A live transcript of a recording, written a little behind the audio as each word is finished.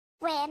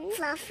when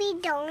Fluffy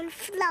don't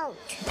float.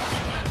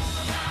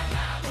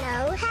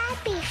 No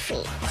happy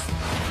feet.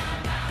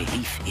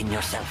 Belief in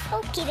yourself.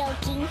 Okie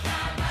dokie.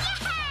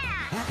 Yeah!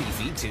 Happy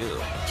feet too.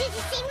 Did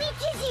you see me?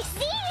 Did you see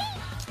me?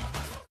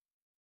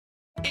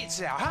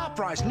 It's our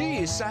half-price New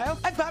Year's sale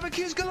at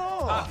Barbecues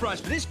Galore. Half price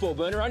for this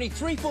 4-burner, only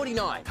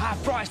 $3.49.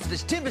 Half price for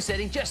this timber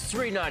setting, just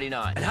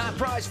 $3.99. And half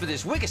price for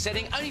this wicker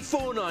setting, only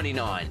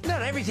 $4.99.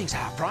 Not everything's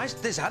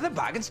half-priced. There's other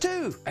bargains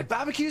too at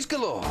Barbecues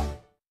Galore.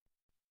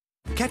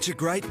 Catch a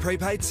great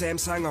prepaid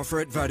Samsung offer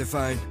at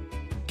Vodafone.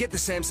 Get the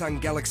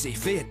Samsung Galaxy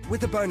Fit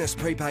with a bonus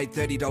prepaid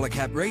 $30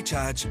 cap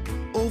recharge,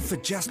 all for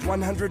just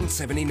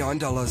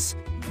 $179.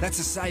 That's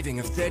a saving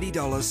of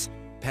 $30.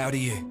 Power to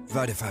you,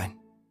 Vodafone.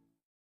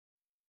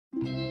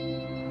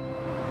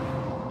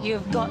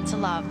 You've got to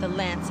love the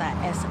Lancer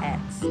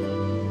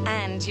SX.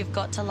 And you've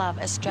got to love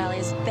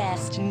Australia's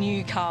best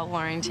new car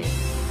warranty.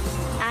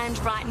 And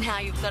right now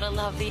you've got to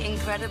love the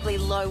incredibly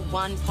low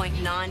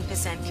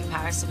 1.9%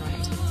 comparison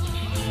rate.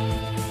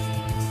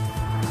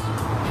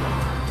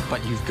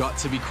 But you've got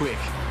to be quick,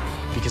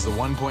 because the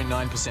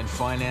 1.9%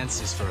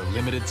 finance is for a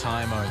limited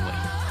time only.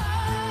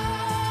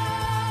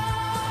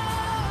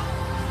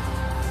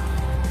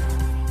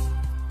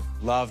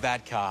 Love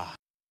that car.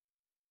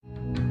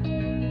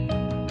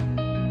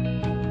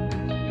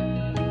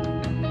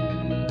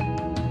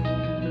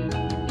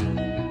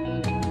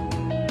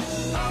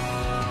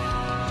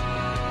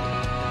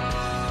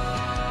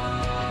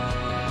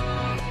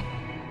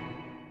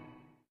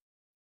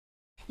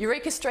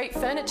 Eureka Street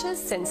Furniture's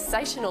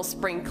sensational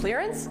spring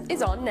clearance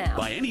is on now.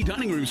 Buy any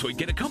dining room suite,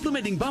 get a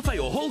complimenting buffet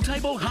or hall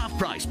table, half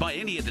price. Buy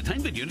any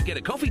entertainment unit, get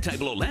a coffee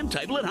table or lamp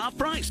table at half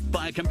price.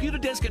 Buy a computer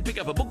desk and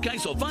pick up a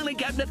bookcase or filing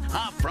cabinet,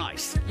 half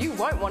price. You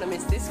won't want to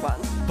miss this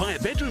one. Buy a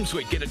bedroom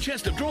suite, get a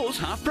chest of drawers,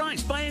 half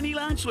price. Buy any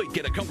lounge suite,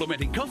 get a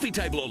complimenting coffee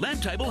table or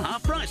lamp table,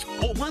 half price.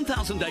 Or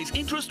 1,000 days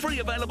interest-free,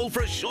 available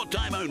for a short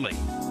time only.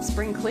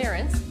 Spring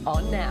clearance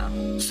on now.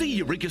 See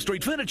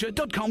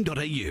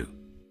eurekastreetfurniture.com.au.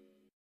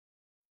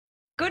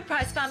 Good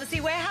Price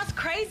Pharmacy Warehouse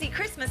Crazy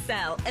Christmas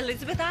Sale.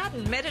 Elizabeth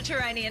Arden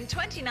Mediterranean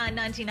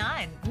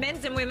 $29.99.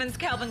 Men's and women's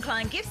Calvin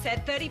Klein gift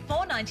set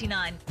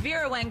 $34.99.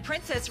 Vera Wang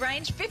Princess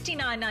Range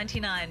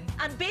 $59.99.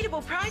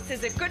 Unbeatable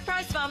prices at Good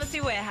Price Pharmacy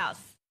Warehouse.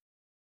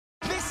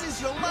 This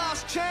is your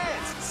last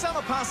chance.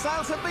 Summer Pass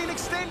sales have been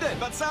extended,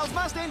 but sales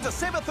must end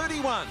December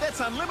 31.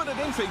 That's unlimited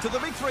entry to the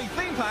big three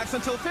theme parks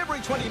until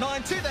February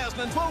 29,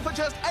 2012 for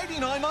just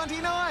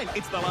 $89.99.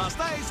 It's the last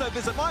day, so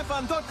visit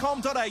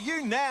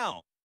myfun.com.au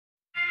now.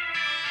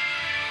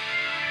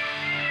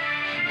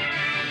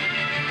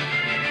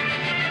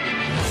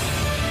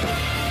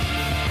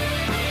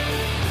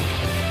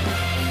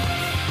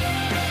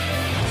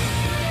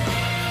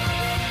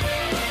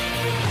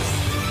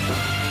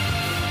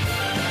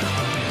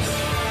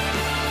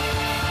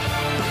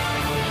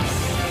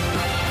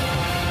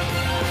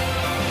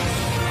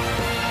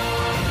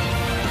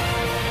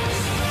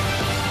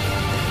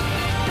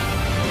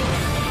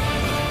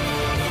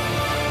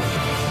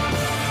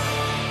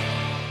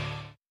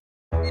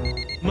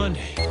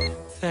 Monday.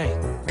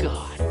 Thank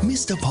God.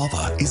 Mr.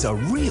 Popper is a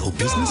real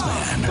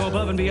businessman. Go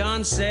above and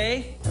beyond,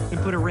 say, and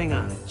put a ring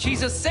on it.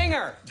 She's a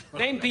singer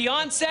named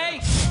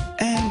Beyonce.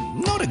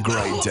 And not a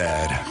great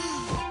dad.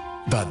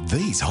 But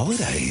these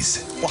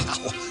holidays... Wow,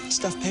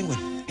 stuffed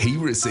penguin. He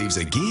receives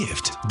a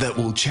gift that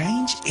will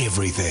change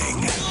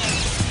everything.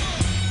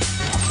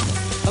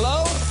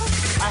 Hello?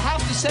 I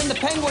have to send the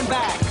penguin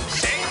back.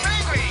 Send the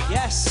penguin?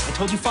 Yes, I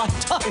told you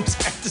 5 times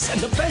I have to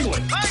send the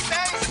penguin.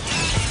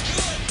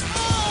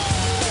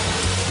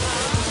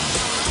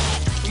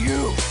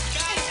 You.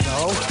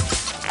 No.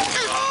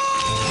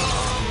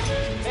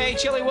 Hey,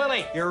 Chilly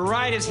Willy, your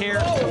ride is here.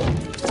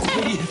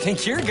 Where do you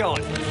think you're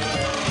going?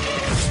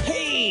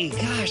 Hey,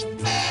 gosh.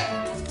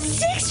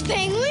 6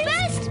 penguins?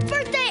 Best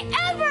birthday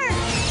ever!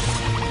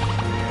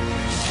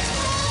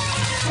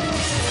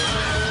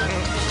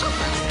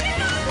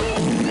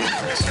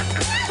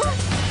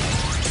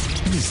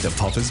 Mr.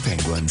 Popper's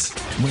Penguins.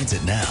 Rent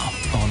it now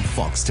on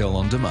Foxtel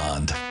On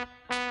Demand.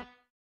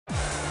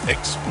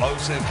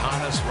 Explosive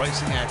harness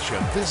racing action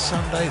this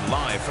Sunday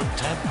live from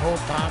Tabcorp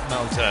Park,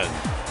 Melton.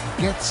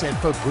 Get set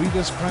for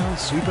Breeders' Crown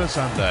Super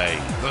Sunday,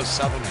 the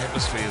Southern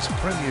Hemisphere's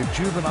premier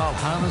juvenile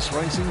harness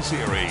racing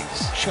series,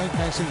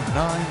 showcasing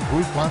 9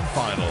 Group 1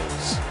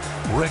 finals.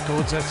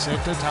 Records are set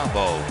to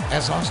tumble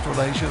as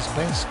Australasia's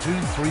best 2,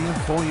 3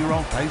 and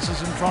 4-year-old pacers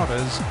and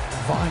trotters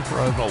vie for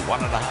over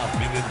 $1.5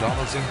 million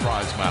in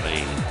prize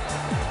money.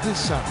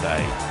 This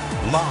Sunday,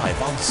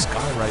 live on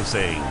Sky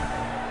Racing.